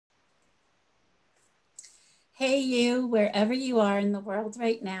Hey, you, wherever you are in the world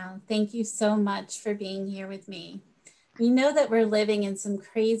right now, thank you so much for being here with me. We know that we're living in some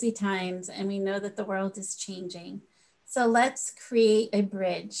crazy times and we know that the world is changing. So let's create a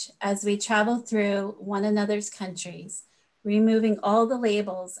bridge as we travel through one another's countries, removing all the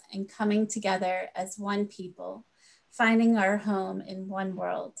labels and coming together as one people, finding our home in one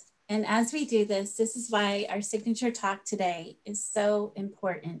world. And as we do this, this is why our signature talk today is so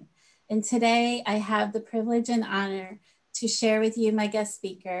important. And today I have the privilege and honor to share with you my guest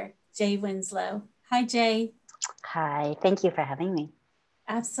speaker, Jay Winslow. Hi, Jay. Hi, thank you for having me.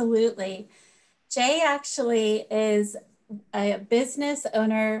 Absolutely. Jay actually is a business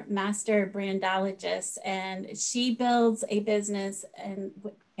owner, master brandologist, and she builds a business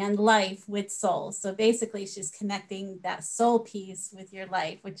and life with soul. So basically, she's connecting that soul piece with your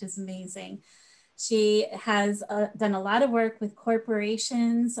life, which is amazing. She has done a lot of work with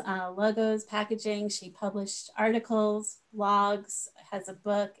corporations, logos, packaging. She published articles, blogs, has a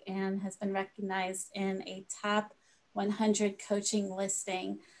book, and has been recognized in a top 100 coaching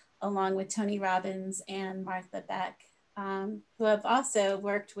listing, along with Tony Robbins and Martha Beck, who have also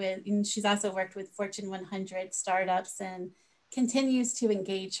worked with, and she's also worked with Fortune 100 startups and continues to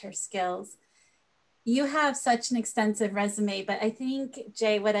engage her skills. You have such an extensive resume, but I think,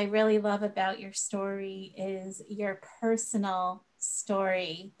 Jay, what I really love about your story is your personal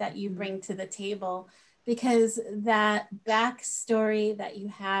story that you bring to the table, because that backstory that you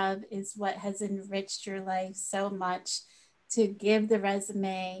have is what has enriched your life so much to give the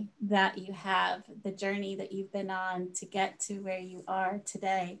resume that you have, the journey that you've been on to get to where you are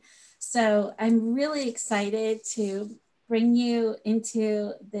today. So I'm really excited to bring you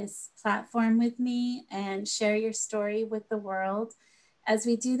into this platform with me and share your story with the world. As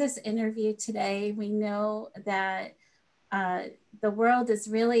we do this interview today, we know that uh, the world is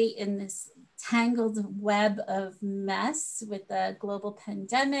really in this tangled web of mess with the global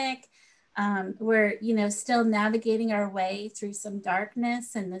pandemic. We're, still navigating our way through some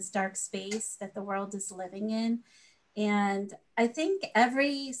darkness and this dark space that the world is living in. And I think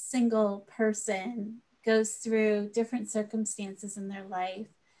every single person goes through different circumstances in their life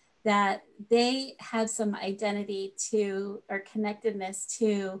that they have some identity to or connectedness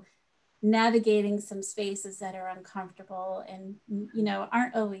to navigating some spaces that are uncomfortable and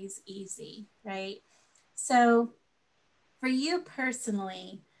aren't always easy, right? So for you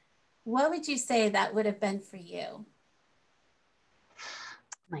personally, what would you say that would have been for you?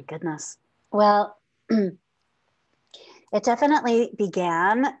 My goodness. Well, it definitely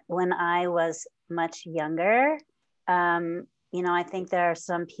began when I was much younger. I think there are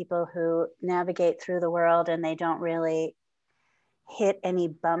some people who navigate through the world and they don't really hit any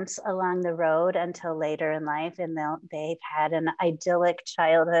bumps along the road until later in life, and they've had an idyllic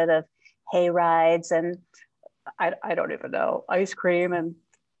childhood of hay rides and I don't even know, ice cream and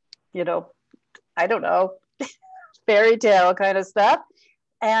you know I don't know, fairy tale kind of stuff.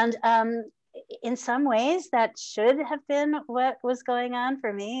 And in some ways, that should have been what was going on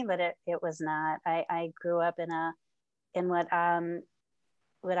for me, but it was not. I grew up in what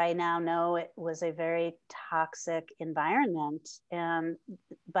I now know it was a very toxic environment, and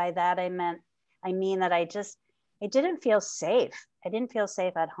by that I mean that I didn't feel safe. I didn't feel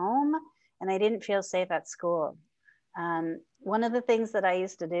safe at home, and I didn't feel safe at school. One of the things that I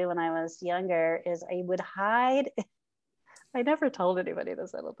used to do when I was younger is I would hide. I never told anybody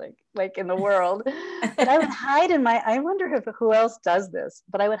this, I don't think, like in the world, but I would hide in I wonder if who else does this,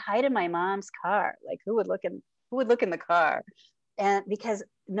 but I would hide in my mom's car. Like who would look in the car? And because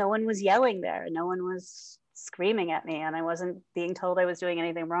no one was yelling there, no one was screaming at me, and I wasn't being told I was doing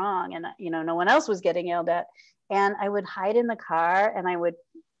anything wrong, and no one else was getting yelled at. And I would hide in the car and I would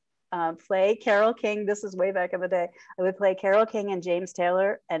play Carole King. This is way back in the day. I would play Carole King and James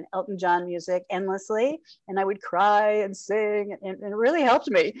Taylor and Elton John music endlessly, and I would cry and sing, and it really helped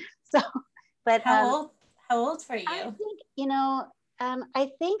me. So, but How old? How old were I you? think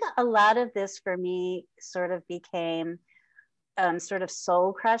I think a lot of this for me sort of became sort of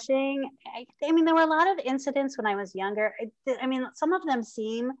soul crushing. I mean, there were a lot of incidents when I was younger. I mean, some of them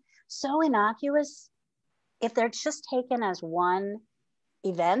seem so innocuous if they're just taken as one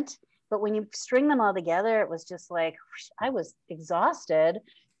event. But when you string them all together, it was just like, I was exhausted,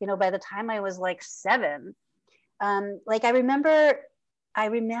 by the time I was like 7. Like I remember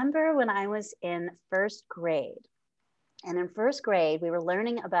when I was in first grade, and in first grade, we were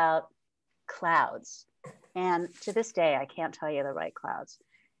learning about clouds. And to this day, I can't tell you the right clouds.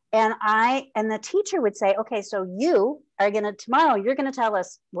 And the teacher would say, okay, so tomorrow you're gonna tell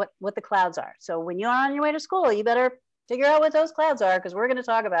us what the clouds are. So when you're on your way to school, you better figure out what those clouds are because we're going to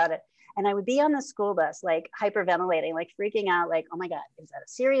talk about it. And I would be on the school bus, like hyperventilating, like freaking out, like, oh my God, is that a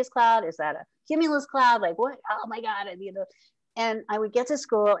cirrus cloud? Is that a cumulus cloud? Like, what? Oh my God. And, you know, and I would get to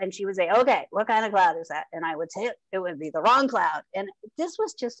school and she would say, okay, what kind of cloud is that? And I would say it would be the wrong cloud. And this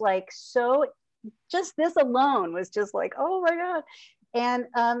was just like, so just this alone was just like, oh my God. And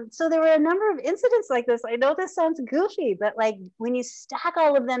so there were a number of incidents like this. I know this sounds goofy, but like when you stack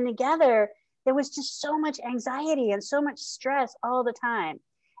all of them together, there was just so much anxiety and so much stress all the time.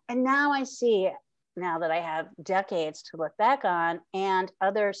 And now I see, now that I have decades to look back on and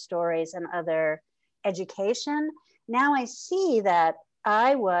other stories and other education, now I see that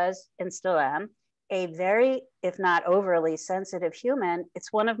I was and still am a very, if not overly sensitive human.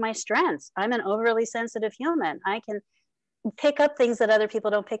 It's one of my strengths. I'm an overly sensitive human. I can pick up things that other people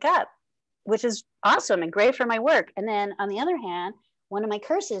don't pick up, which is awesome and great for my work. And then on the other hand, one of my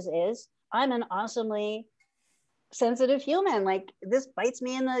curses is I'm an awesomely sensitive human. Like this bites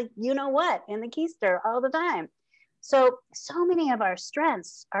me in the, you know what, in the keister all the time. So many of our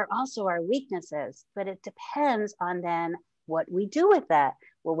strengths are also our weaknesses, but it depends on then what we do with that.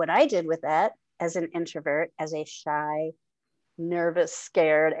 Well, what I did with that as an introvert, as a shy, nervous,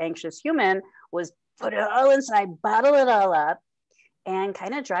 scared, anxious human was put it all inside, bottle it all up, and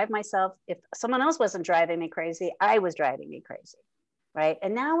kind of drive myself. If someone else wasn't driving me crazy, I was driving me crazy, right?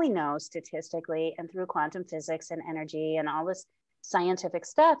 And now we know statistically and through quantum physics and energy and all this scientific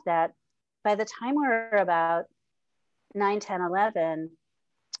stuff that by the time we're about 9, 10, 11,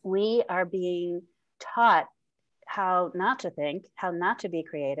 we are being taught how not to think, how not to be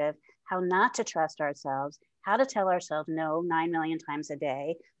creative, how not to trust ourselves, how to tell ourselves no 9 million times a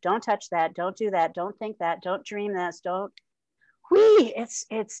day. Don't touch that. Don't do that. Don't think that. Don't dream this. Don't.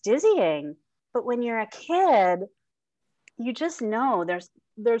 It's dizzying. But when you're a kid, you just know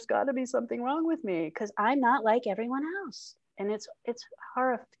there's got to be something wrong with me because I'm not like everyone else. And it's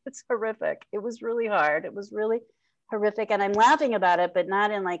horrific. It was really hard. It was really horrific. And I'm laughing about it, but not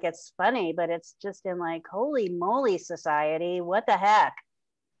in like it's funny, but it's just in like, holy moly, society, what the heck?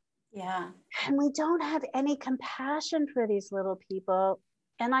 Yeah. And we don't have any compassion for these little people.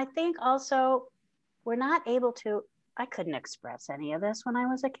 And I think also we're not able to, I couldn't express any of this when I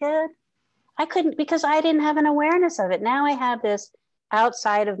was a kid. I couldn't because I didn't have an awareness of it. Now I have this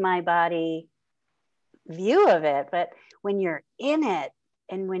outside of my body view of it. But when you're in it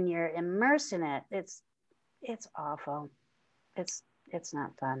and when you're immersed in it, it's awful. It's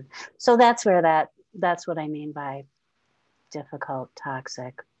not fun. So that's what I mean by difficult,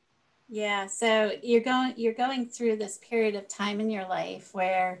 toxic. Yeah. So you're going through this period of time in your life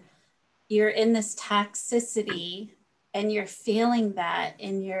where you're in this toxicity and you're feeling that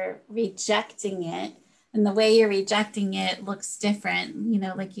and you're rejecting it. And the way you're rejecting it looks different. You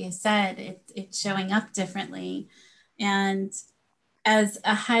know, like you said, it's showing up differently. And as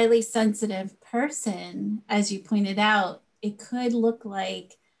a highly sensitive person, as you pointed out, it could look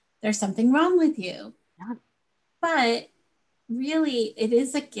like there's something wrong with you. Yeah. But really, it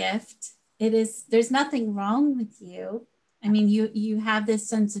is a gift. There's nothing wrong with you. I mean, you have this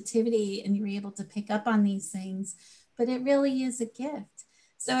sensitivity and you're able to pick up on these things, but it really is a gift.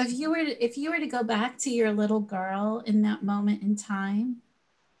 So if you were to go back to your little girl in that moment in time,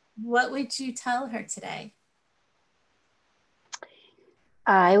 what would you tell her today?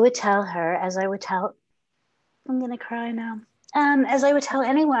 I would tell her, as I would tell, I'm going to cry now, as I would tell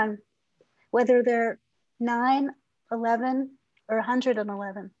anyone, whether they're 9, 11, or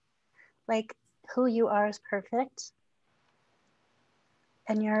 111, like who you are is perfect.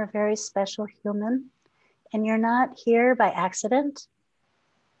 And you're a very special human. And you're not here by accident.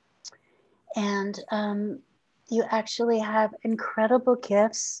 And you actually have incredible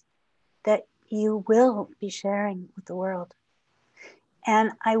gifts that you will be sharing with the world.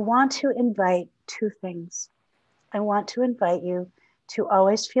 And I want to invite 2 things. I want to invite you to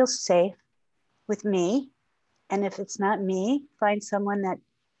always feel safe with me. And if it's not me, find someone that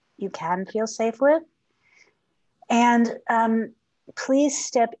you can feel safe with. And please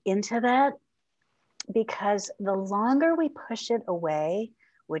step into that, because the longer we push it away,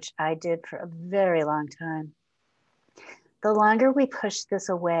 which I did for a very long time, the longer we push this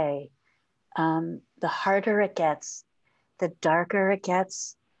away, the harder it gets, the darker it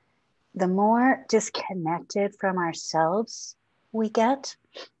gets, the more disconnected from ourselves we get.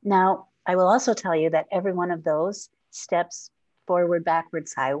 Now, I will also tell you that every one of those steps forward, backward,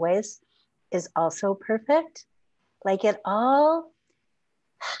 sideways is also perfect. Like it's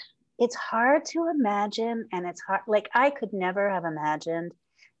hard to imagine, and it's hard. Like I could never have imagined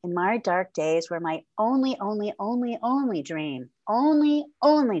in my dark days where my only dream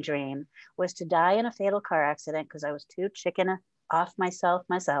only dream was to die in a fatal car accident because I was too chicken off myself.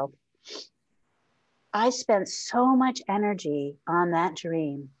 I spent so much energy on that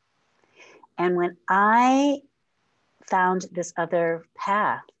dream. And when I found this other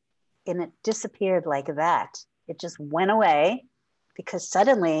path and it disappeared like that, it just went away because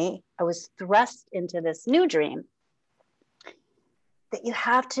suddenly I was thrust into this new dream that you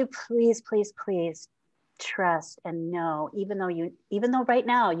have to please, please, please trust and know, even though right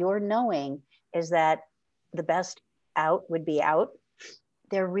now your knowing is that the best out would be out,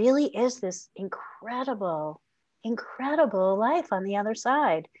 there really is this incredible life on the other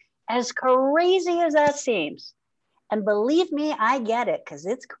side, as crazy as that seems. And believe me, I get it because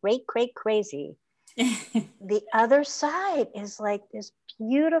it's great crazy. The other side is like this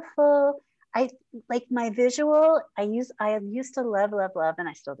beautiful, I like my visual. I used to love, and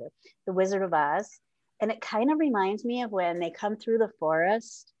I still do, the Wizard of Oz. And it kind of reminds me of when they come through the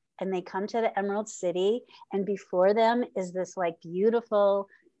forest and they come to the Emerald City, and before them is this like beautiful,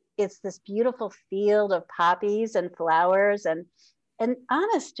 it's this beautiful field of poppies and flowers. And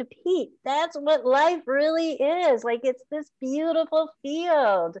honest to Pete, that's what life really is. Like, it's this beautiful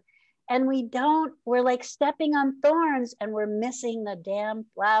field. And we're like stepping on thorns and we're missing the damn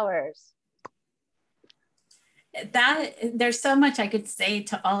flowers. There's so much I could say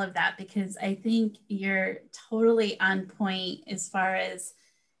to all of that, because I think you're totally on point as far as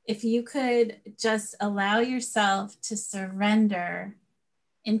if you could just allow yourself to surrender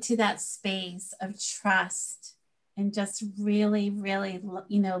into that space of trust and just really, really,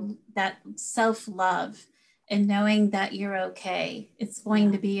 that self-love and knowing that you're okay. It's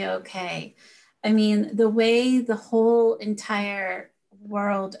going to be okay. I mean, the way the whole entire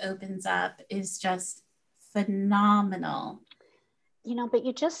world opens up is just phenomenal. But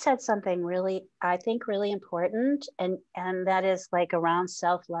you just said something really, I think, really important, and that is like around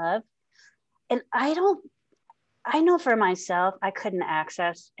self-love. And I know for myself, I couldn't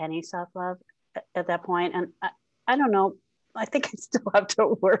access any self-love at that point. And I don't know, I think I still have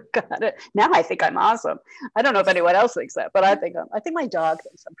to work on it. Now I think I'm awesome. I don't know if anyone else thinks that, but I think my dog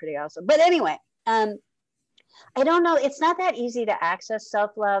thinks I'm pretty awesome. But anyway, I don't know. It's not that easy to access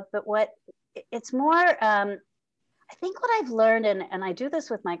self-love, but it's more, I think what I've learned, and I do this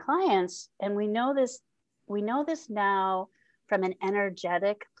with my clients, and we know this now from an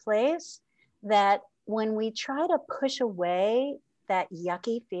energetic place, that when we try to push away that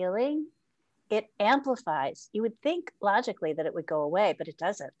yucky feeling, it amplifies. You would think logically that it would go away, but it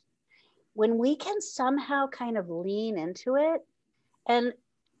doesn't. When we can somehow kind of lean into it, and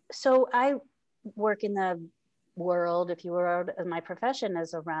so I work in the world, if you were, my profession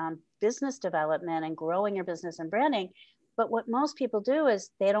is around business development and growing your business and branding. But what most people do is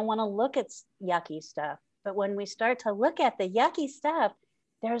they don't want to look at yucky stuff. But when we start to look at the yucky stuff,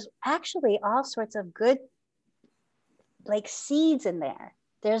 there's actually all sorts of good, like, seeds in there.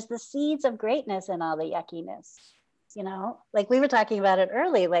 There's the seeds of greatness in all the yuckiness, like we were talking about it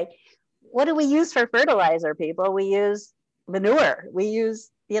early. Like, what do we use for fertilizer, people? We use manure. We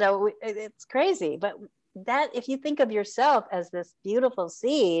use, it's crazy. But that, if you think of yourself as this beautiful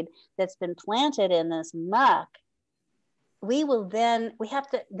seed that's been planted in this muck,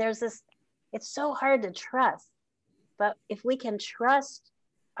 it's so hard to trust. But if we can trust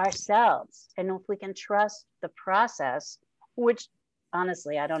ourselves, and if we can trust the process, which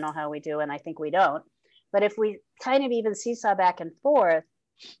honestly, I don't know how we do, and I think we don't, but if we kind of even seesaw back and forth,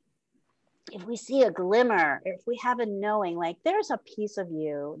 if we see a glimmer, if we have a knowing, like there's a piece of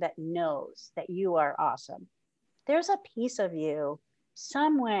you that knows that you are awesome. There's a piece of you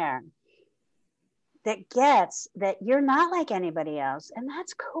somewhere that gets that you're not like anybody else. And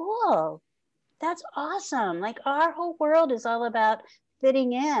that's cool. That's awesome. Like, our whole world is all about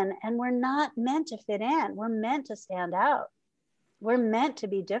fitting in, and we're not meant to fit in. We're meant to stand out. We're meant to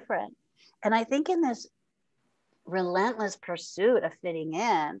be different. And I think in this relentless pursuit of fitting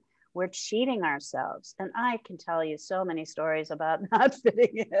in, we're cheating ourselves. And I can tell you so many stories about not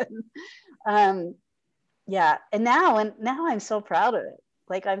fitting in. Yeah. And now I'm so proud of it.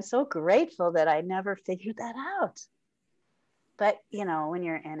 Like, I'm so grateful that I never figured that out. But, when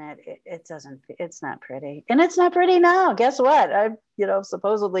you're in it, it's not pretty. And it's not pretty now. Guess what? I've,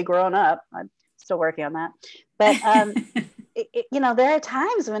 supposedly grown up. I'm still working on that. But, there are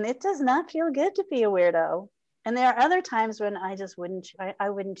times when it does not feel good to be a weirdo. And there are other times when I just wouldn't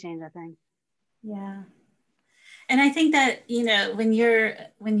change a thing. Yeah. And I think that, when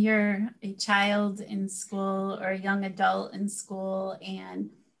you're a child in school or a young adult in school,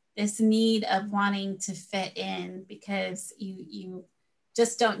 and this need of wanting to fit in because you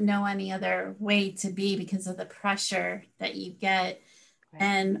just don't know any other way to be because of the pressure that you get. Right.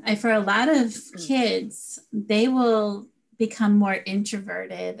 And for a lot of kids, they will become more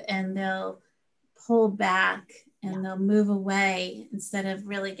introverted and they'll pull back and they'll move away instead of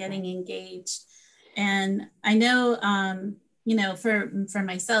really getting engaged. And I know, for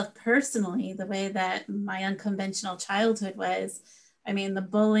myself personally, the way that my unconventional childhood was, I mean, the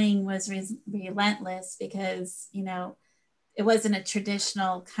bullying was relentless because, it wasn't a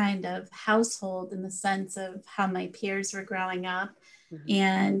traditional kind of household in the sense of how my peers were growing up.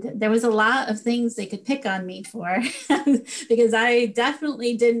 And there was a lot of things they could pick on me for because I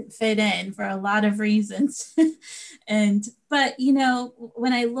definitely didn't fit in for a lot of reasons. But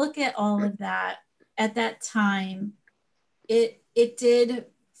when I look at all of that at that time, it did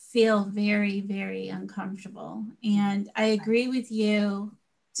feel very, very uncomfortable. And I agree with you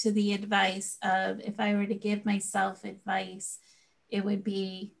to the advice of, if I were to give myself advice, it would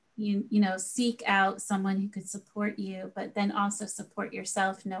be, seek out someone who could support you, but then also support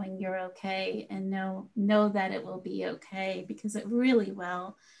yourself, knowing you're okay, and know that it will be okay, because it really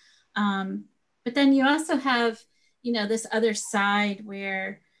will. But then you also have, this other side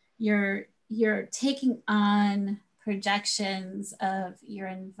where you're taking on projections of your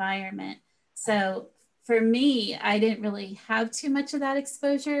environment. So for me, I didn't really have too much of that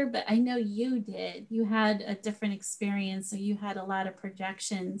exposure, but I know you did. You had a different experience, so you had a lot of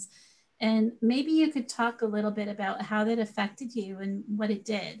projections. And maybe you could talk a little bit about how that affected you and what it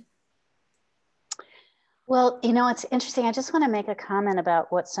did. Well, it's interesting. I just want to make a comment about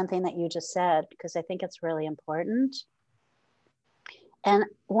something that you just said, because I think it's really important. And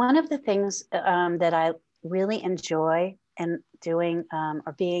one of the things that I really enjoy and doing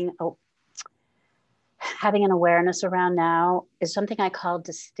or being having an awareness around now is something I call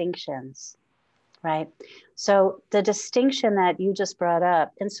distinctions, right? So the distinction that you just brought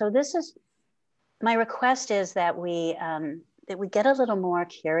up, and so this is my request, is that we get a little more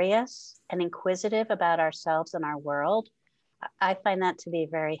curious and inquisitive about ourselves and our world. I find that to be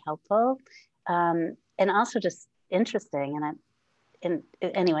very helpful, and also just interesting. And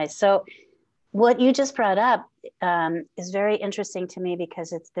anyway, so what you just brought up is very interesting to me,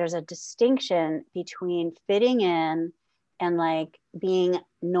 because there's a distinction between fitting in and like being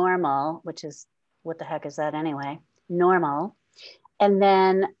normal, which is, what the heck is that anyway? Normal, and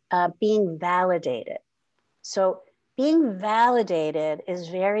then being validated. So being validated is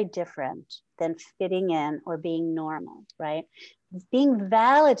very different than fitting in or being normal, right? Being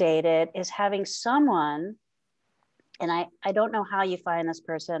validated is having someone, and I don't know how you find this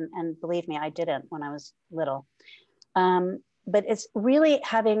person, and believe me, I didn't when I was little. But it's really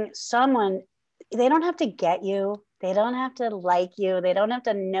having someone, they don't have to get you, they don't have to like you, they don't have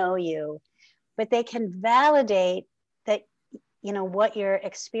to know you, but they can validate that, what you're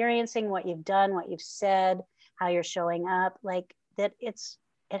experiencing, what you've done, what you've said, how you're showing up, like that it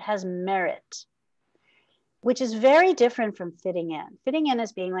has merit, which is very different from fitting in. Fitting in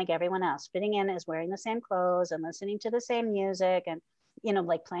is being like everyone else. Fitting in is wearing the same clothes and listening to the same music and,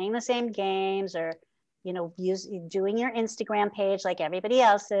 like playing the same games, or, doing your Instagram page like everybody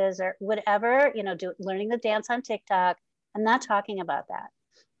else is, or whatever, learning the dance on TikTok. I'm not talking about that.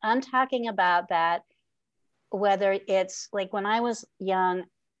 I'm talking about that, whether it's like when I was young,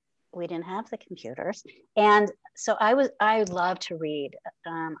 we didn't have the computers. And so I loved to read.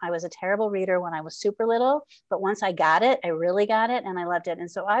 I was a terrible reader when I was super little, but once I got it, I really got it and I loved it. And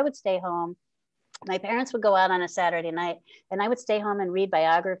so I would stay home. My parents would go out on a Saturday night and I would stay home and read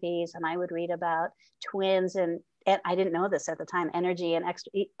biographies, and I would read about twins and I didn't know this at the time, energy and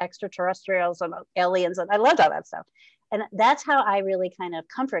extraterrestrials and aliens. And I loved all that stuff. And that's how I really kind of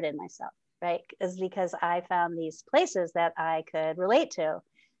comforted myself, right? Is because I found these places that I could relate to.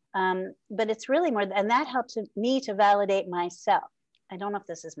 But it's really more, and that helped me to validate myself. I don't know if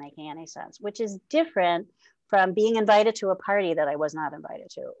this is making any sense, which is different from being invited to a party that I was not invited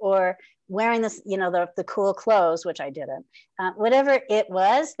to, or wearing this, the cool clothes, which I didn't. Whatever it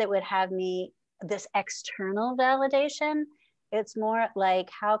was that would have me this external validation, it's more like,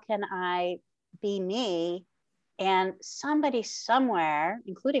 how can I be me? And somebody somewhere,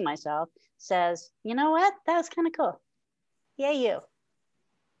 including myself, says, you know what, that was kind of cool. Yeah, you.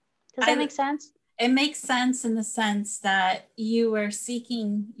 Does that make sense? It makes sense in the sense that you were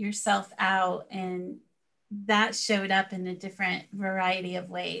seeking yourself out, and that showed up in a different variety of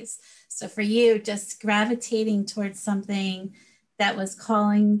ways. So for you, just gravitating towards something that was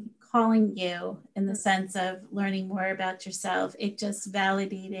calling you in the sense of learning more about yourself, it just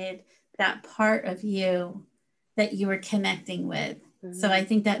validated that part of you that you were connecting with. So I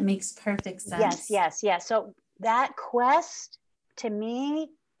think that makes perfect sense. Yes. So that quest to me,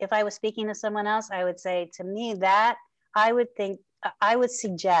 if I was speaking to someone else, I would say to me that I would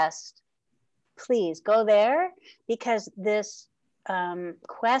suggest, please go there, because this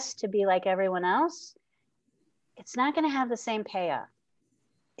quest to be like everyone else, it's not going to have the same payoff.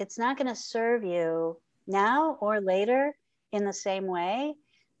 It's not going to serve you now or later in the same way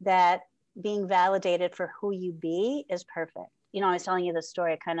that being validated for who you be is perfect. You know, I was telling you the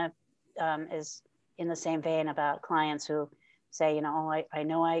story, it kind of is in the same vein about clients who say, you know, oh, I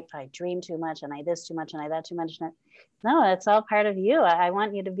know I dream too much, and I this too much, and I that too much. No, it's all part of you. I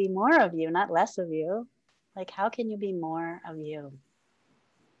want you to be more of you, not less of you. Like, how can you be more of you?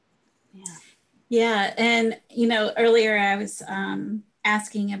 Yeah. Yeah. And, you know, earlier I was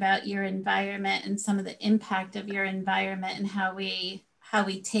asking about your environment and some of the impact of your environment and how we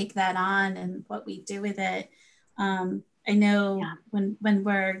take that on and what we do with it. I know Yeah. when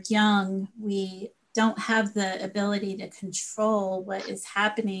we're young, we don't have the ability to control what is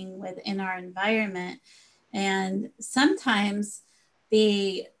happening within our environment. And sometimes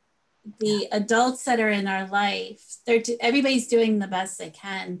the adults that are in our life, everybody's doing the best they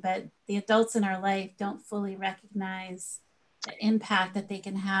can, but the adults in our life don't fully recognize the impact that they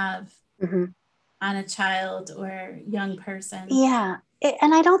can have Mm-hmm. on a child or young person. Yeah.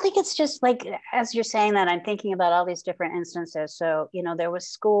 And I don't think it's just like, as you're saying that, I'm thinking about all these different instances. So, you know, there was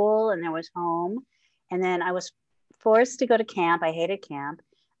school and there was home, and then I was forced to go to camp. I hated camp.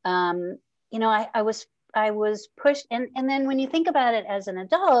 You know, I was pushed. And then when you think about it as an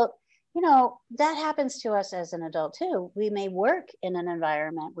adult, you know, that happens to us as an adult too. We may work in an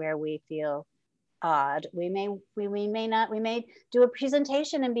environment where we feel odd. We may not, we may do a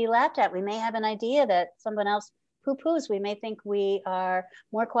presentation and be laughed at. We may have an idea that someone else poo-poos. We may think we are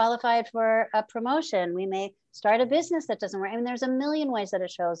more qualified for a promotion. We may start a business that doesn't work. I mean, there's a million ways that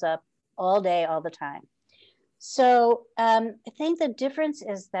it shows up all day, all the time. So I think the difference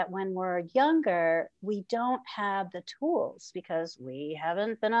is that when we're younger, we don't have the tools because we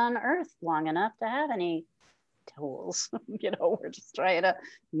haven't been on Earth long enough to have any tools. You know, we're just trying to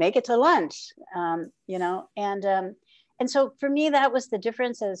make it to lunch. You know, and so for me, that was the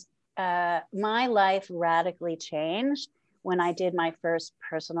difference. Is my life radically changed when I did my first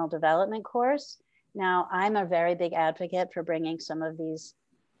personal development course. Now, I'm a very big advocate for bringing some of these,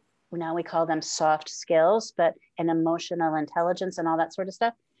 now we call them soft skills, but an emotional intelligence and all that sort of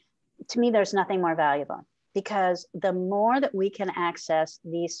stuff. To me, there's nothing more valuable, because the more that we can access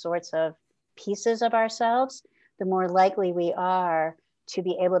these sorts of pieces of ourselves, the more likely we are to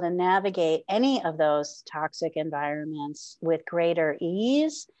be able to navigate any of those toxic environments with greater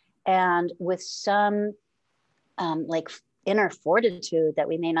ease and with some like inner fortitude that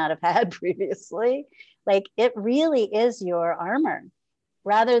we may not have had previously. Like, it really is your armor,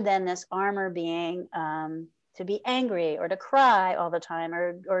 rather than this armor being to be angry or to cry all the time,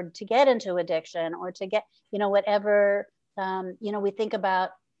 or to get into addiction, or to get, you know, whatever. You know, we think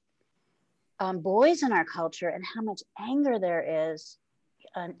about boys in our culture and how much anger there is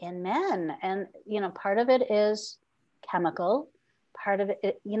in men. And, you know, part of it is chemical. Part of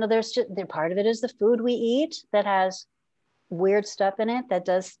it, you know, part of it is the food we eat that has weird stuff in it that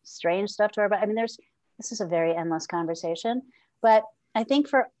does strange stuff to our body. I mean, this is a very endless conversation, but I think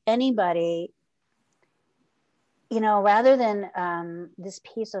for anybody, you know, rather than this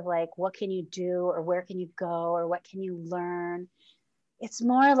piece of like, what can you do, or where can you go, or what can you learn? It's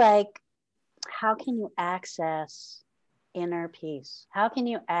more like, how can you access inner peace? How can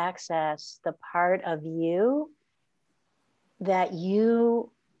you access the part of you that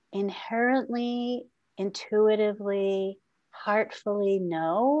you inherently, intuitively, heartfully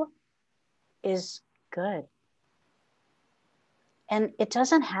know is good? And it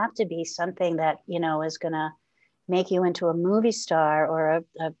doesn't have to be something that, you know, is going to make you into a movie star or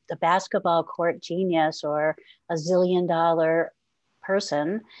a basketball court genius or a $1 zillion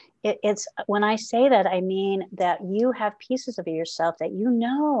person. It's, when I say that, I mean that you have pieces of yourself that you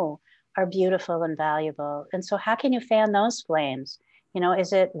know are beautiful and valuable. And so how can you fan those flames? You know,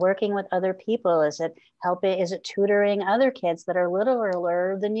 is it working with other people? Is it helping? Is it tutoring other kids that are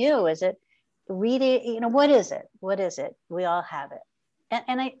littler than you? Is it reading? You know, what is it? What is it? We all have it.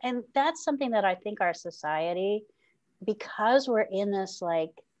 And that's something that I think our society, because we're in this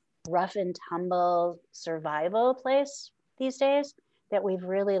like rough and tumble survival place these days, that we've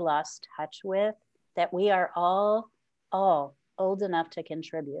really lost touch with, that we are all old enough to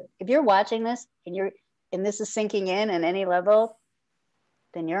contribute. If you're watching this and this is sinking in any level,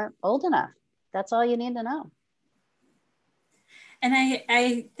 then you're old enough. That's all you need to know. And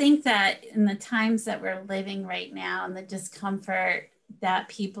I think that in the times that we're living right now and the discomfort that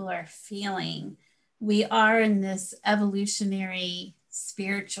people are feeling, we are in this evolutionary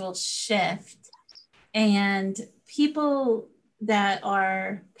spiritual shift, and people that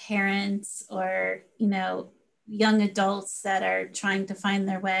are parents or, you know, young adults that are trying to find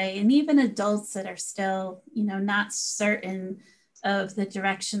their way, and even adults that are still, you know, not certain of the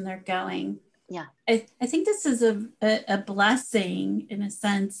direction they're going. Yeah. I think this is a blessing in a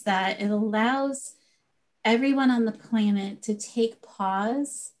sense that it allows everyone on the planet to take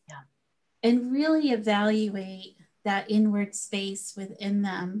pause, Yeah. and really evaluate that inward space within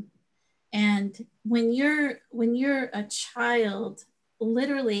them. And when you're a child,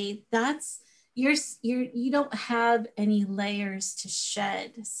 literally that's you don't have any layers to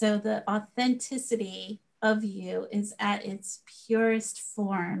shed. So the authenticity of you is at its purest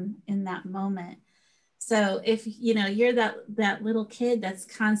form in that moment. So if you know you're that little kid that's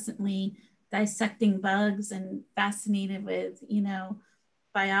constantly dissecting bugs and fascinated with, you know,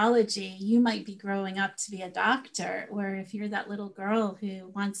 biology, you might be growing up to be a doctor. Or if you're that little girl who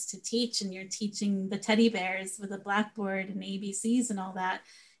wants to teach and you're teaching the teddy bears with a blackboard and ABCs and all that,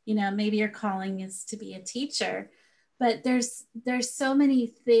 you know, maybe your calling is to be a teacher. But there's so many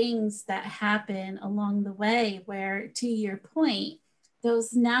things that happen along the way where, to your point,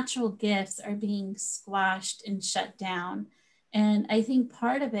 those natural gifts are being squashed and shut down. And I think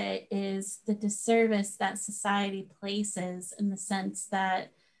part of it is the disservice that society places, in the sense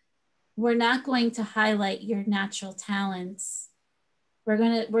that we're not going to highlight your natural talents.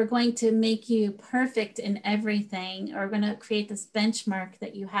 We're going to make you perfect in everything, or we're going to create this benchmark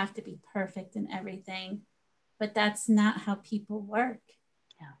that you have to be perfect in everything. But that's not how people work.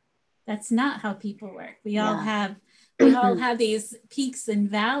 Yeah. That's not how people work. Yeah. We all have these peaks and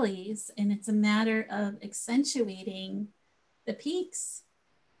valleys, and it's a matter of accentuating the peaks.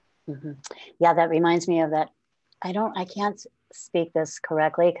 Mm-hmm. Yeah, that reminds me of that. I can't speak this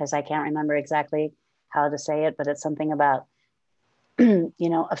correctly because I can't remember exactly how to say it, but it's something about, you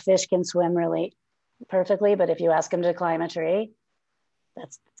know, a fish can swim really perfectly, but if you ask him to climb a tree,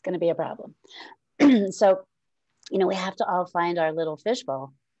 that's going to be a problem. So, you know, we have to all find our little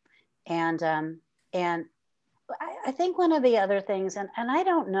fishbowl. And I think one of the other things, and I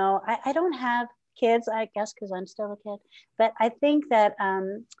don't know, I don't have kids, I guess, because I'm still a kid, but I think that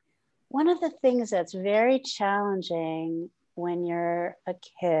one of the things that's very challenging when you're a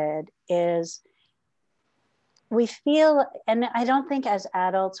kid is we feel, and I don't think as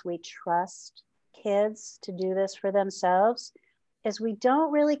adults we trust kids to do this for themselves, is we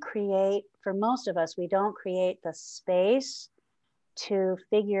don't really create, for most of us, we don't create the space to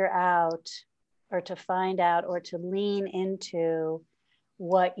figure out or to find out or to lean into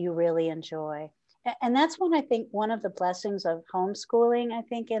what you really enjoy. And that's when I think one of the blessings of homeschooling, I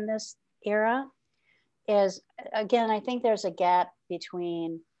think, in this era is, again, I think there's a gap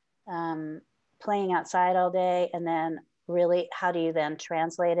between playing outside all day and then really how do you then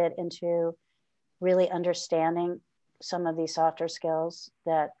translate it into really understanding some of these softer skills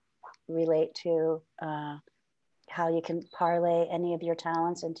that relate to how you can parlay any of your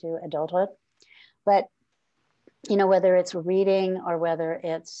talents into adulthood. But, you know, whether it's reading or whether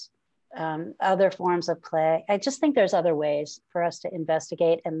it's other forms of play, I just think there's other ways for us to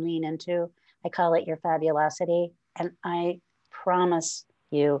investigate and lean into. I call it your fabulosity. And I promise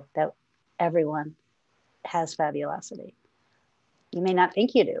you that everyone has fabulosity. You may not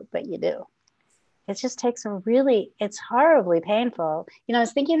think you do, but you do. It just takes it's horribly painful. You know, I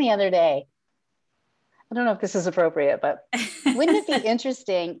was thinking the other day, I don't know if this is appropriate, but wouldn't it be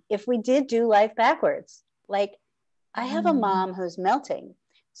interesting if we did do life backwards? Like, I have a mom who's melting,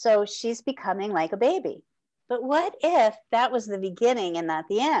 so she's becoming like a baby. But what if that was the beginning and not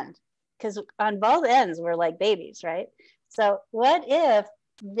the end? Because on both ends, we're like babies, right? So what if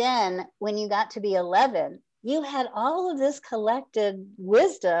then when you got to be 11, you had all of this collected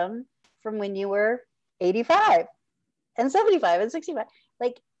wisdom from when you were 85 and 75 and 65?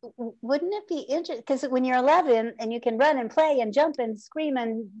 Like, wouldn't it be interesting? Because when you're 11 and you can run and play and jump and scream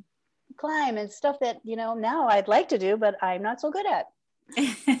and climb and stuff that, you know, now I'd like to do, but I'm not so good at.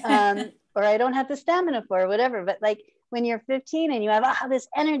 Or I don't have the stamina for, or whatever. But like when you're 15 and you have all this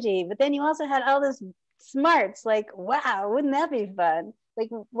energy, but then you also had all this smarts, like, wow, wouldn't that be fun? Like,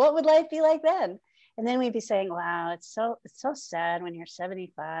 what would life be like then? And then we'd be saying, wow, it's so sad when you're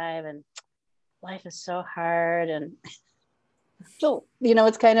 75 and life is so hard. And so, you know,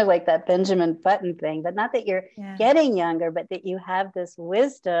 it's kind of like that Benjamin Button thing, but not that you're getting younger, but that you have this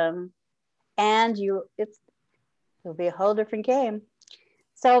wisdom and it'll be a whole different game.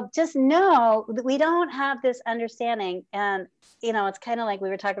 So just know that we don't have this understanding. And, you know, it's kind of like we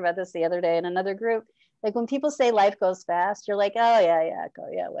were talking about this the other day in another group. Like when people say life goes fast, you're like, oh yeah, go,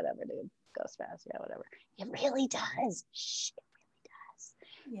 yeah, whatever, dude, goes fast, yeah, whatever. It really does. Shh, it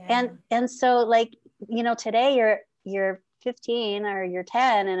really does. Yeah. And so like, you know, today you're 15 or you're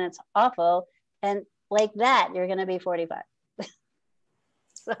 10 and it's awful, and like that you're going to be 45.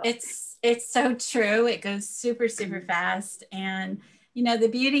 So It's so true. It goes super, super fast. And you know, the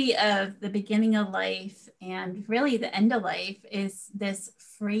beauty of the beginning of life and really the end of life is this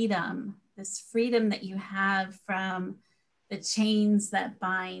freedom that you have from the chains that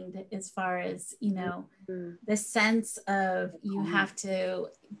bind, as far as, you know, mm-hmm. the sense of you have to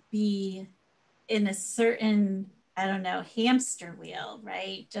be in a certain, I don't know, hamster wheel,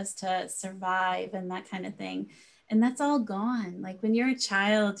 right? Just to survive and that kind of thing. And that's all gone. Like when you're a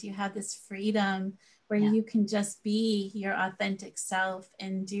child, you have this freedom where you can just be your authentic self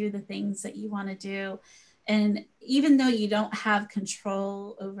and do the things that you want to do. And even though you don't have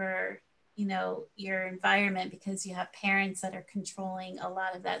control over, you know, your environment because you have parents that are controlling a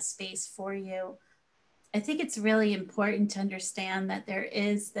lot of that space for you, I think it's really important to understand that there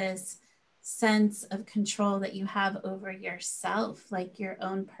is this sense of control that you have over yourself, like your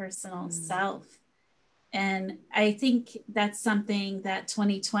own personal self. And I think that's something that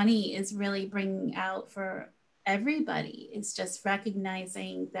 2020 is really bringing out for everybody, is just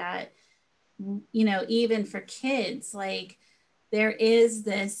recognizing that, you know, even for kids, like there is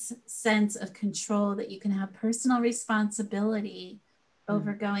this sense of control that you can have personal responsibility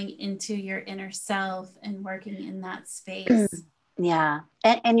over going into your inner self and working in that space. Yeah.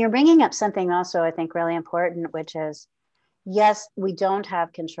 And you're bringing up something also, I think, really important, which is, yes, we don't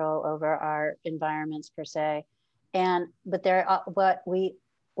have control over our environments per se. But there are, what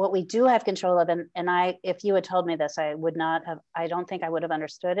we do have control of, and I, if you had told me this, I would not have, I don't think I would have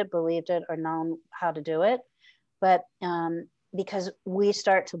understood it, believed it, or known how to do it. But because we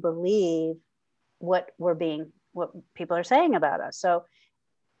start to believe what people are saying about us. So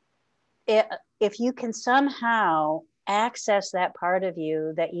if you can somehow access that part of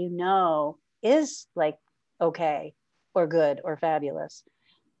you that you know is like okay or good or fabulous,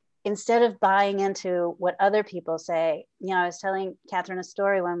 instead of buying into what other people say. You know, I was telling Catherine a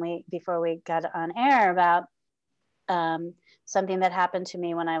story before we got on air about something that happened to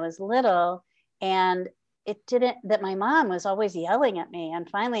me when I was little, and that my mom was always yelling at me, and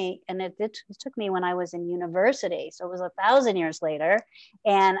finally, and it took me when I was in university, so it was 1,000 years later,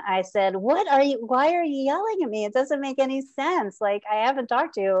 and I said, why are you yelling at me? It doesn't make any sense. Like, I haven't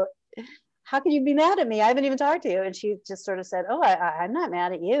talked to you. How can you be mad at me? I haven't even talked to you. And she just sort of said, oh, I'm not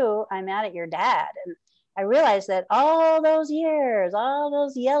mad at you. I'm mad at your dad. And I realized that all those years, all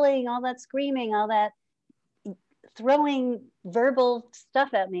those yelling, all that screaming, all that throwing verbal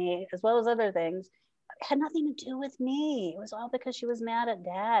stuff at me, as well as other things, had nothing to do with me. It was all because she was mad at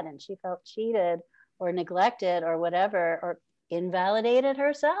dad, and she felt cheated or neglected or whatever, or invalidated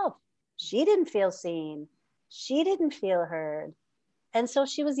herself. She didn't feel seen. She didn't feel heard. And so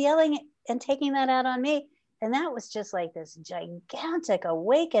she was yelling and taking that out on me. And that was just like this gigantic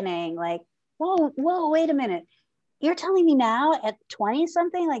awakening. Like, whoa, wait a minute. You're telling me now at 20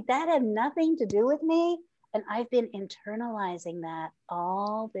 something, like that had nothing to do with me? And I've been internalizing that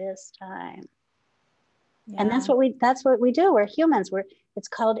all this time. Yeah. And that's what we do. We're humans. It's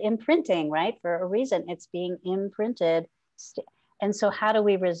called imprinting, right? For a reason. It's being imprinted. And so how do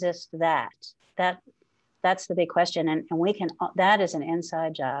we resist that? That's the big question. And that is an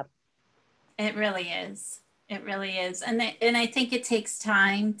inside job. It really is. It really is. And I think it takes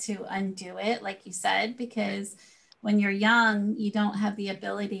time to undo it, like you said, because when you're young, you don't have the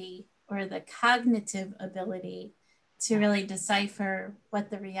ability or the cognitive ability to really decipher what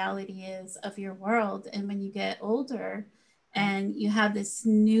the reality is of your world. And when you get older and you have this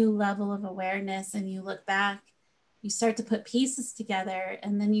new level of awareness and you look back, you start to put pieces together,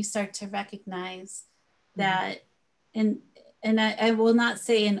 and then you start to recognize that and I will not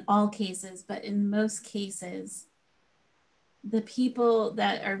say in all cases, but in most cases, the people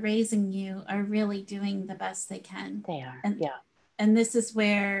that are raising you are really doing the best they can. They are. And this is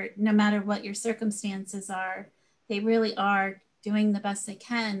where, no matter what your circumstances are, they really are doing the best they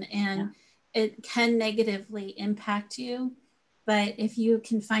can. And it can negatively impact you. But if you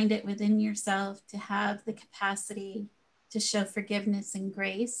can find it within yourself to have the capacity to show forgiveness and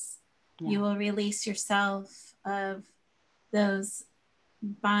grace, you will release yourself of those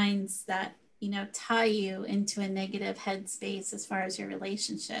binds that, you know, tie you into a negative headspace as far as your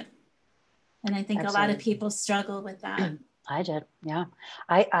relationship. And I think a lot of people struggle with that. I did. Yeah.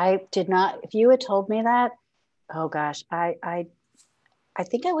 I did not. If you had told me that, oh gosh, I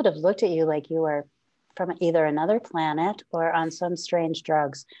think I would have looked at you like you were from either another planet or on some strange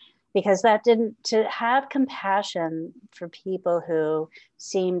drugs. because that didn't, to have compassion for people who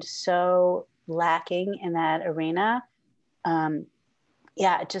seemed so lacking in that arena.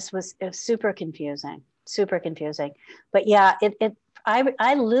 Yeah, it was super confusing, super confusing. But yeah,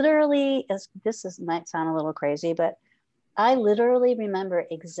 I literally, as this is might sound a little crazy, but I literally remember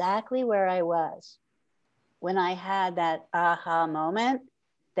exactly where I was when I had that aha moment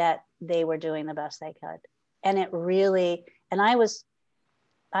that they were doing the best they could. And it really, and I was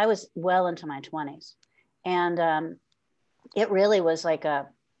well into my 20s. And it really was like,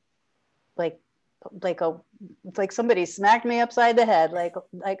 like a, like somebody smacked me upside the head. Like,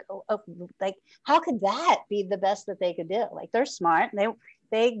 how could that be the best that they could do? Like, they're smart.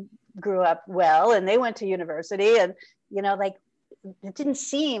 They grew up well and they went to university, and, you know, like, it didn't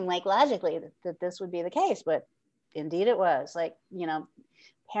seem like logically that this would be the case, but indeed it was. Like, you know,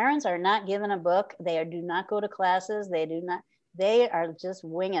 parents are not given a book. Do not go to classes. They are just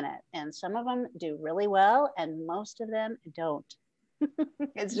winging it. And some of them do really well, and most of them don't.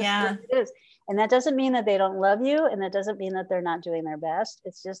 It's just the way Yeah. it is. And that doesn't mean that they don't love you, and that doesn't mean that they're not doing their best.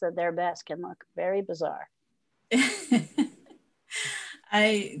 It's just that their best can look very bizarre.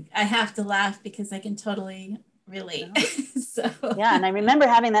 I have to laugh because I can totally relate. Yeah. So Yeah, and I remember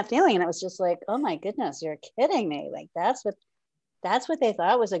having that feeling, and it was just like, oh my goodness, you're kidding me. Like, that's what they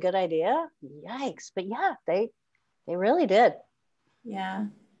thought was a good idea. Yikes. But yeah, they really did. yeah.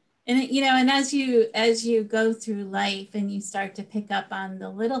 And you know, and as you go through life and you start to pick up on the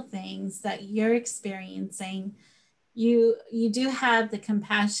little things that you're experiencing, you do have the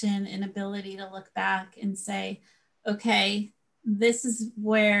compassion and ability to look back and say, okay, this is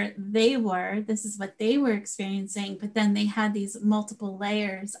where they were, this is what they were experiencing, but then they had these multiple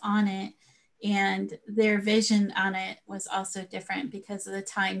layers on it, and their vision on it was also different because of the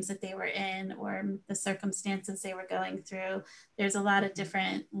times that they were in or the circumstances they were going through. There's a lot of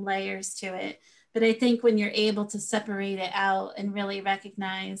different layers to it. But I think when you're able to separate it out and really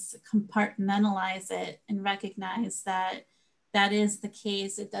recognize, compartmentalize it, and recognize that that is the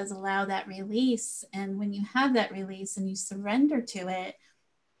case, it does allow that release. And when you have that release and you surrender to it,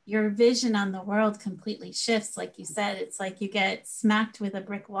 your vision on the world completely shifts. Like you said, it's like you get smacked with a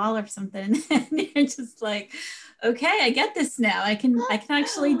brick wall or something, and you're just like, okay, I get this now. I can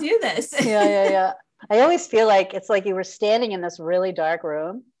actually do this. Yeah. I always feel like it's like you were standing in this really dark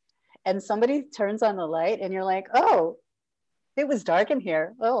room and somebody turns on the light and you're like, oh, it was dark in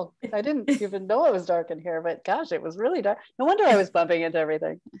here. Oh, I didn't even know it was dark in here, but gosh, it was really dark. No wonder I was bumping into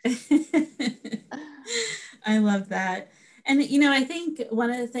everything. I love that. And you know, I think one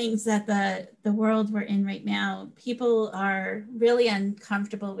of the things that the world we're in right now, people are really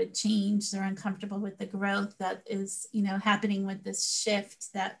uncomfortable with change. They're uncomfortable with the growth that is, you know, happening with this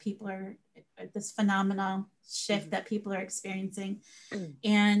shift that people are, this phenomenal shift that people are experiencing.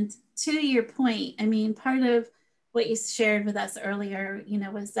 And to your point, I mean, part of what you shared with us earlier, you know,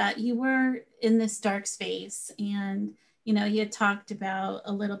 was that you were in this dark space, and, you know, you had talked about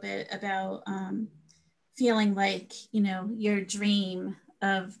a little bit about feeling like, you know, your dream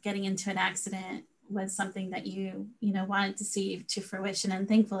of getting into an accident was something that you know, wanted to see to fruition. And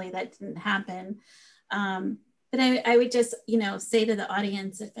thankfully that didn't happen. But I would just, you know, say to the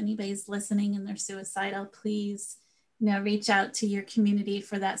audience, if anybody's listening and they're suicidal, please, you know, reach out to your community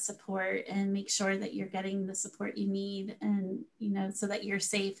for that support and make sure that you're getting the support you need, and, you know, so that you're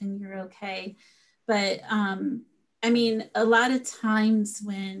safe and you're okay. But I mean, a lot of times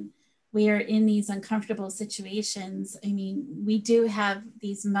when we are in these uncomfortable situations, I mean, we do have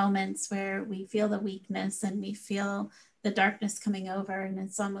these moments where we feel the weakness and we feel the darkness coming over, and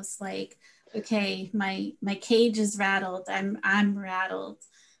it's almost like, okay, my cage is rattled, I'm rattled.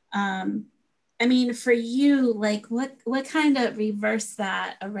 um I mean, for you, like, what kind of reverse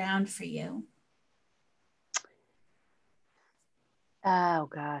that around for you? Oh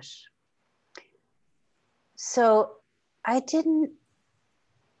gosh. So I didn't,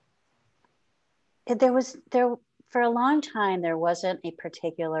 there for a long time, there wasn't a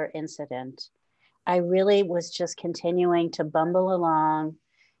particular incident. I really was just continuing to bumble along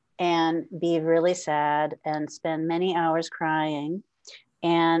and be really sad and spend many hours crying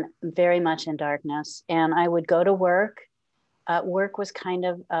and very much in darkness. And I would go to work. Work was kind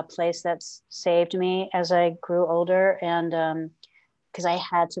of a place that saved me as I grew older. And because I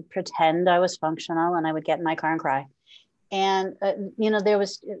had to pretend I was functional, and I would get in my car and cry. And you know, it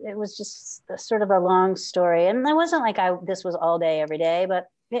was just sort of a long story, and it wasn't like this was all day every day, but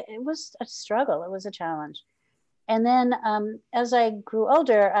it was a struggle. It was a challenge. And then as I grew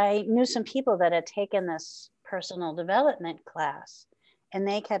older, I knew some people that had taken this personal development class, and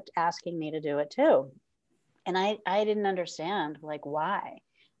they kept asking me to do it too. And I didn't understand, like, why.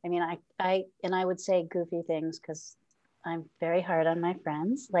 I mean, I would say goofy things because I'm very hard on my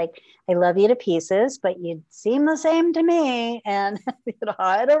friends. Like, I love you to pieces, but you seem the same to me. And,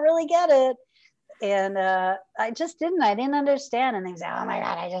 I don't really get it. And I just didn't. I didn't understand. And they say, oh my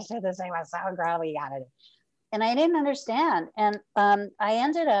God, I just did this thing with so girl, you got it. And I didn't understand. And I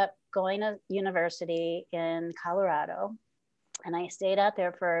ended up going to university in Colorado. And I stayed out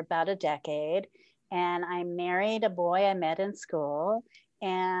there for about a decade. And I married a boy I met in school.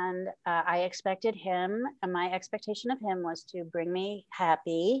 And I expected him, and my expectation of him was to bring me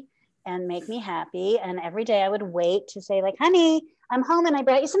happy and make me happy. And every day I would wait to say, like, honey, I'm home and I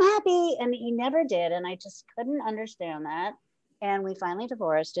brought you some happy. And he never did. And I just couldn't understand that. And we finally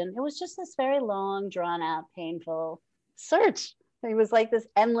divorced. And it was just this very long, drawn out, painful search. It was like this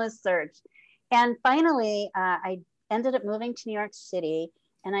endless search. And finally, I ended up moving to New York City.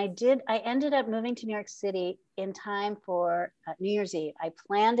 And I ended up moving to New York City in time for New Year's Eve. I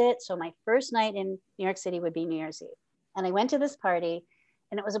planned it. So my first night in New York City would be New Year's Eve. And I went to this party,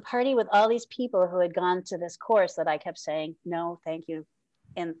 and it was a party with all these people who had gone to this course that I kept saying, no, thank you.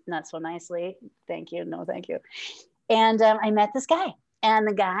 And not so nicely, thank you, no, thank you. And I met this guy, and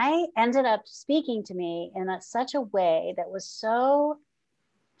the guy ended up speaking to me in such a way that was so,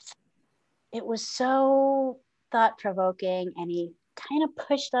 it was so thought provoking. And he kind of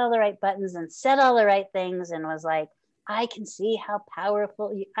pushed all the right buttons and said all the right things and was like, I can see how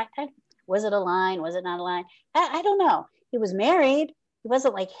powerful you, was it a line? Was it not a line? I don't know. He was married. He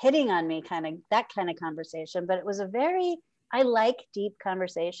wasn't like hitting on me, kind of that kind of conversation, but it was I like deep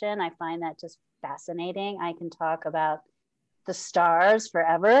conversation. I find that just fascinating. I can talk about the stars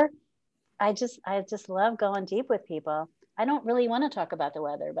forever. I just love going deep with people. I don't really want to talk about the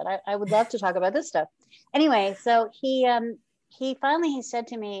weather, but I would love to talk about this stuff. Anyway, so he finally said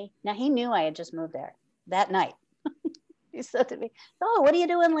to me, now he knew I had just moved there that night. He said to me, oh, what are you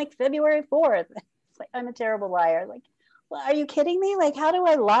doing like February 4th? It's like, I'm a terrible liar. Like, well, are you kidding me? Like, how do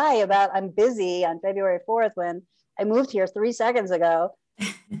I lie about I'm busy on February 4th when I moved here 3 seconds ago?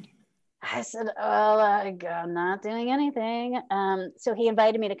 I said, well, I'm not doing anything. So he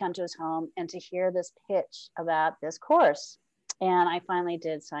invited me to come to his home and to hear this pitch about this course. And I finally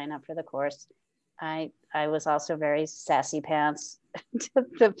did sign up for the course. I was also very sassy pants to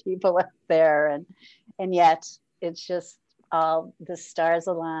the people up there. And yet it's just all the stars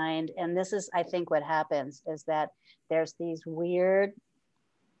aligned. And this is, I think, what happens is that there's these weird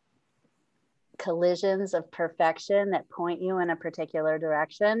collisions of perfection that point you in a particular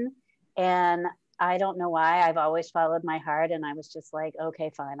direction. And I don't know why. I've always followed my heart, and I was just like, okay,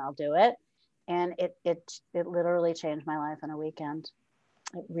 fine, I'll do it. And it literally changed my life in a weekend.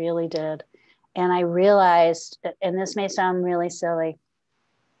 It really did. And I realized, and this may sound really silly,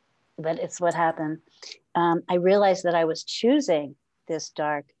 but it's what happened. I realized that I was choosing this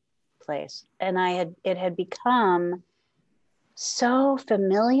dark place, and it had become so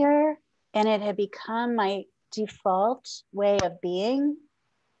familiar, and it had become my default way of being.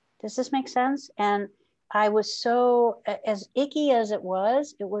 Does this make sense? And I was so, as icky as it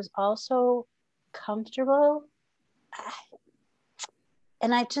was also comfortable.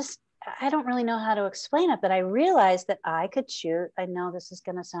 And I don't really know how to explain it, but I realized that I could choose. I know this is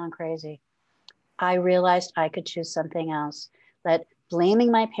going to sound crazy. I realized I could choose something else. That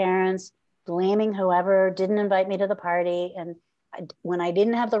blaming my parents, blaming whoever didn't invite me to the party, and when I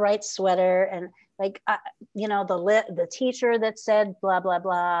didn't have the right sweater, and like, the teacher that said blah, blah,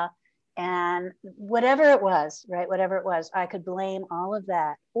 blah, and whatever it was, right? Whatever it was, I could blame all of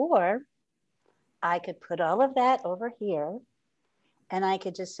that. Or I could put all of that over here, and I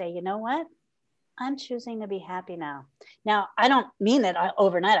could just say, you know what? I'm choosing to be happy now. Now, I don't mean that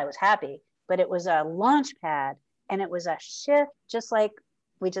overnight I was happy, but it was a launch pad, and it was a shift, just like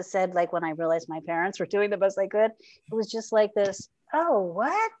we just said, like when I realized my parents were doing the best they could. It was just like this, oh,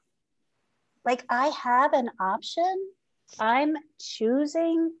 what? Like, I have an option. I'm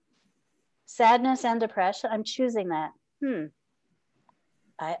choosing sadness and depression. I'm choosing that.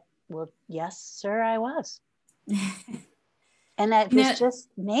 Well, yes, sir, I was. And that was just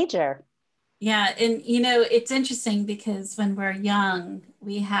major. Yeah. And, it's interesting because when we're young,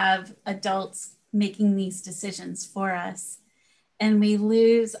 we have adults making these decisions for us, and we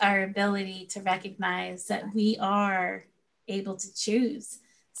lose our ability to recognize that we are able to choose.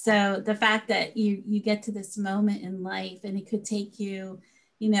 So the fact that you get to this moment in life, and it could take you,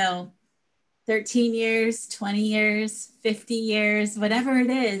 13 years, 20 years, 50 years, whatever it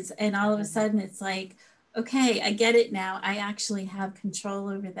is. And all of a sudden it's like, okay, I get it now. I actually have control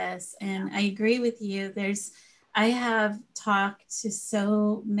over this. And I agree with you. I have talked to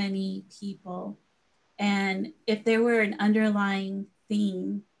so many people, and if there were an underlying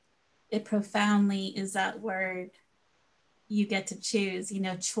theme it profoundly is that word you get to choose,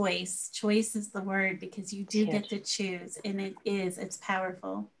 choice is the word because you do get to choose, and it's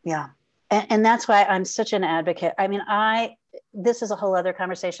powerful. Yeah. And that's why I'm such an advocate. I mean, this is a whole other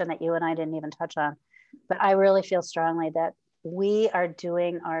conversation that you and I didn't even touch on, but I really feel strongly that we are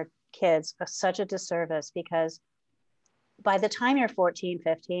doing our kids such a disservice, because by the time you're 14,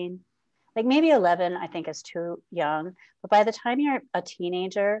 15, like maybe 11, I think is too young, but by the time you're a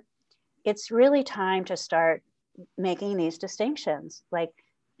teenager, it's really time to start making these distinctions. Like,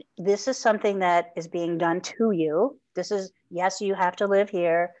 this is something that is being done to you. This is, yes, you have to live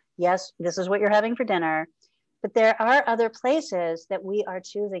here. Yes, this is what you're having for dinner. But there are other places that we are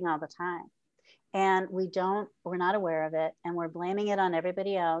choosing all the time. And we're not aware of it. And we're blaming it on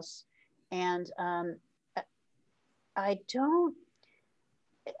everybody else. And I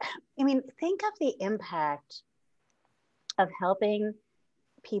mean, think of the impact of helping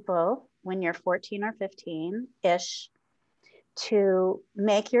people when you're 14 or 15-ish to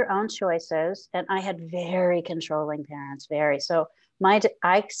make your own choices. And I had very controlling parents, so my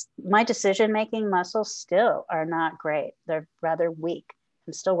decision-making muscles still are not great. They're rather weak.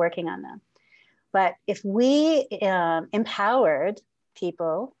 I'm still working on them. But if we empowered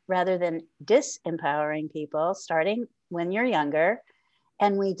people rather than disempowering people, starting when you're younger,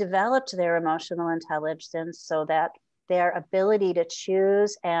 and we developed their emotional intelligence so that their ability to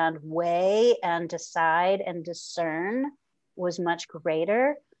choose and weigh and decide and discern was much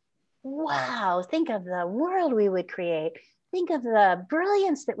greater. Wow, think of the world we would create. Think of the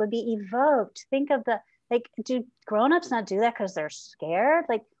brilliance that would be evoked. Think of do grown-ups not do that because they're scared?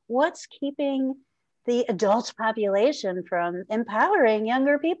 Like, what's keeping the adult population from empowering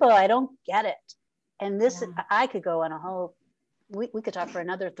younger people? I don't get it. And this, yeah. I could go on a whole, we could talk for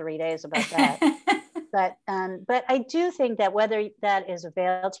another 3 days about that. But I do think that whether that is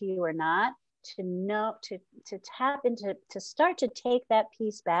available to you or not, to tap into, to start to take that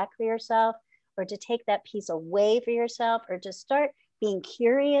piece back for yourself, or to take that piece away for yourself, or to start being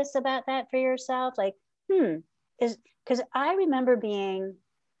curious about that for yourself. Like, is, because I remember being,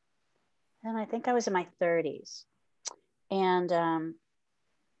 and I think I was in my 30s, and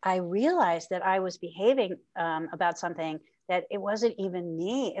I realized that I was behaving about something that it wasn't even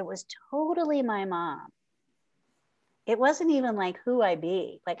me. It was totally my mom. It wasn't even like who I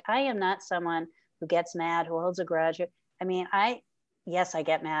be. Like, I am not someone who gets mad, who holds a grudge. I mean, yes, I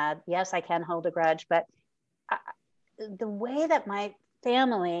get mad. Yes, I can hold a grudge. But the way that my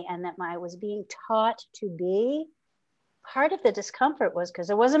family and that I was being taught to be, part of the discomfort was because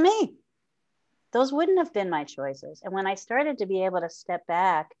it wasn't me. Those wouldn't have been my choices. And when I started to be able to step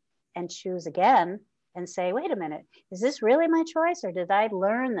back and choose again and say, wait a minute, is this really my choice, or did I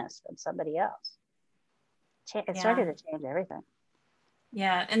learn this from somebody else? It started to change everything.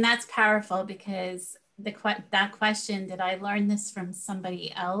 Yeah, and that's powerful, because that question, did I learn this from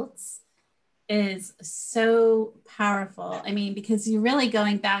somebody else, is so powerful. I mean, because you're really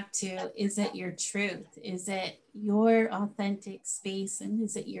going back to, is it your truth? Is it your authentic space? And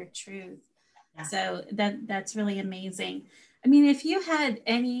is it your truth? Yeah. So that's really amazing. I mean, if you had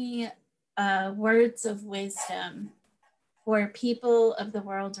any words of wisdom for people of the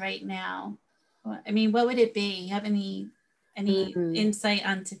world right now, I mean, what would it be? You have any insight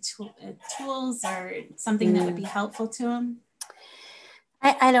onto tools or something that would be helpful to them?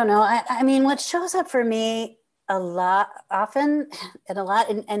 I don't know. I mean, what shows up for me often,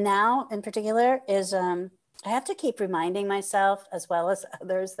 and now in particular, is I have to keep reminding myself, as well as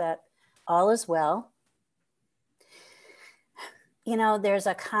others, that all is well. You know, there's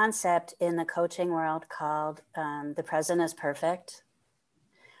a concept in the coaching world called the present is perfect.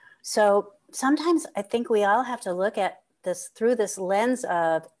 So sometimes I think we all have to look at this through this lens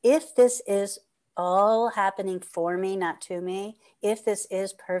of, if this is all happening for me, not to me, if this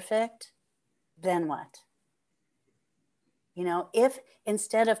is perfect, then what? You know, if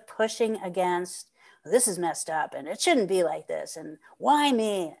instead of pushing against, this is messed up and it shouldn't be like this, and why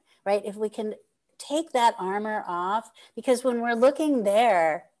me, right? If we can take that armor off, because when we're looking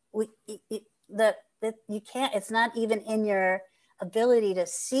there, you can't, it's not even in your ability to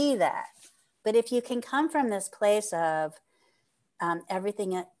see that. But if you can come from this place of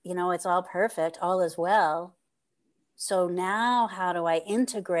everything, you know, it's all perfect, all is well. So now how do I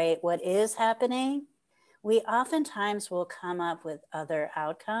integrate what is happening? We oftentimes will come up with other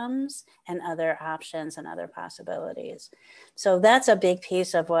outcomes and other options and other possibilities. So that's a big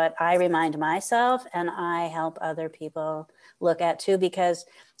piece of what I remind myself, and I help other people look at too, because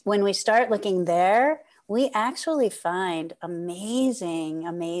when we start looking there, we actually find amazing,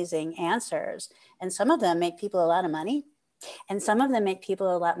 amazing answers. And some of them make people a lot of money. And some of them make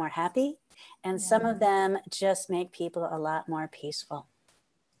people a lot more happy, and some Yeah. of them just make people a lot more peaceful.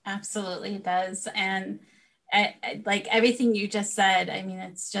 Absolutely does. And like everything you just said, I mean,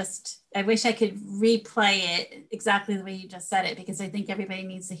 it's just, I wish I could replay it exactly the way you just said it, because I think everybody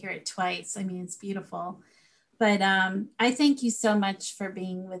needs to hear it twice. I mean, it's beautiful. But I thank you so much for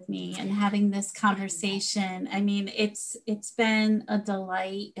being with me and having this conversation. I mean, it's been a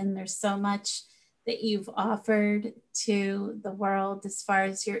delight, and there's so much that you've offered to the world as far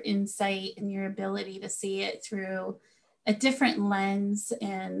as your insight and your ability to see it through a different lens.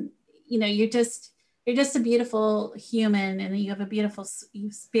 And you're just a beautiful human, and you have a beautiful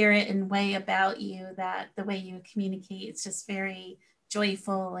spirit and way about you, that the way you communicate, it's just very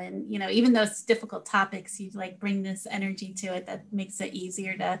joyful. And even though it's difficult topics, you like bring this energy to it that makes it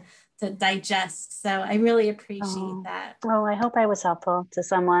easier to digest. So I really appreciate Oh, that. oh, I hope I was helpful to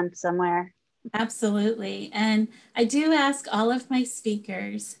someone somewhere. Absolutely. And I do ask all of my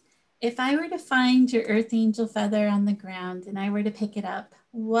speakers, if I were to find your earth angel feather on the ground and I were to pick it up,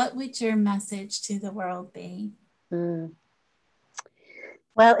 what would your message to the world be? Mm.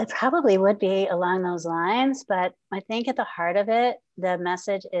 Well, it probably would be along those lines, but I think at the heart of it, the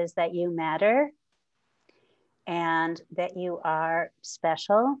message is that you matter and that you are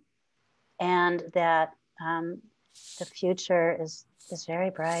special, and that the future is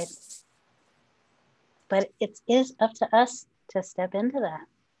very bright. But it is up to us to step into that.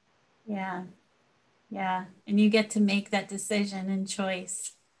 Yeah. Yeah. And you get to make that decision and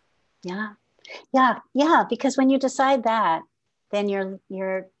choice. Yeah, yeah. Because when you decide that, then you're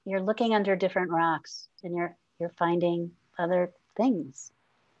looking under different rocks, and you're finding other things.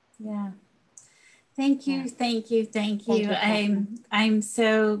 Yeah. Thank Yeah. you, thank you, thank Thank you. you, Catherine. I'm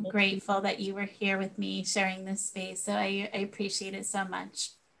so grateful that you were here with me sharing this space. So I appreciate it so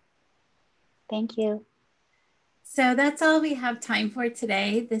much. Thank you. So that's all we have time for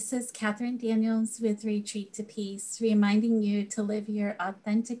today. This is Catherine Daniels with Retreat to Peace, reminding you to live your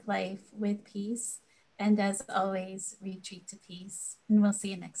authentic life with peace. And as always, retreat to peace. And we'll see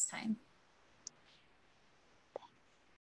you next time.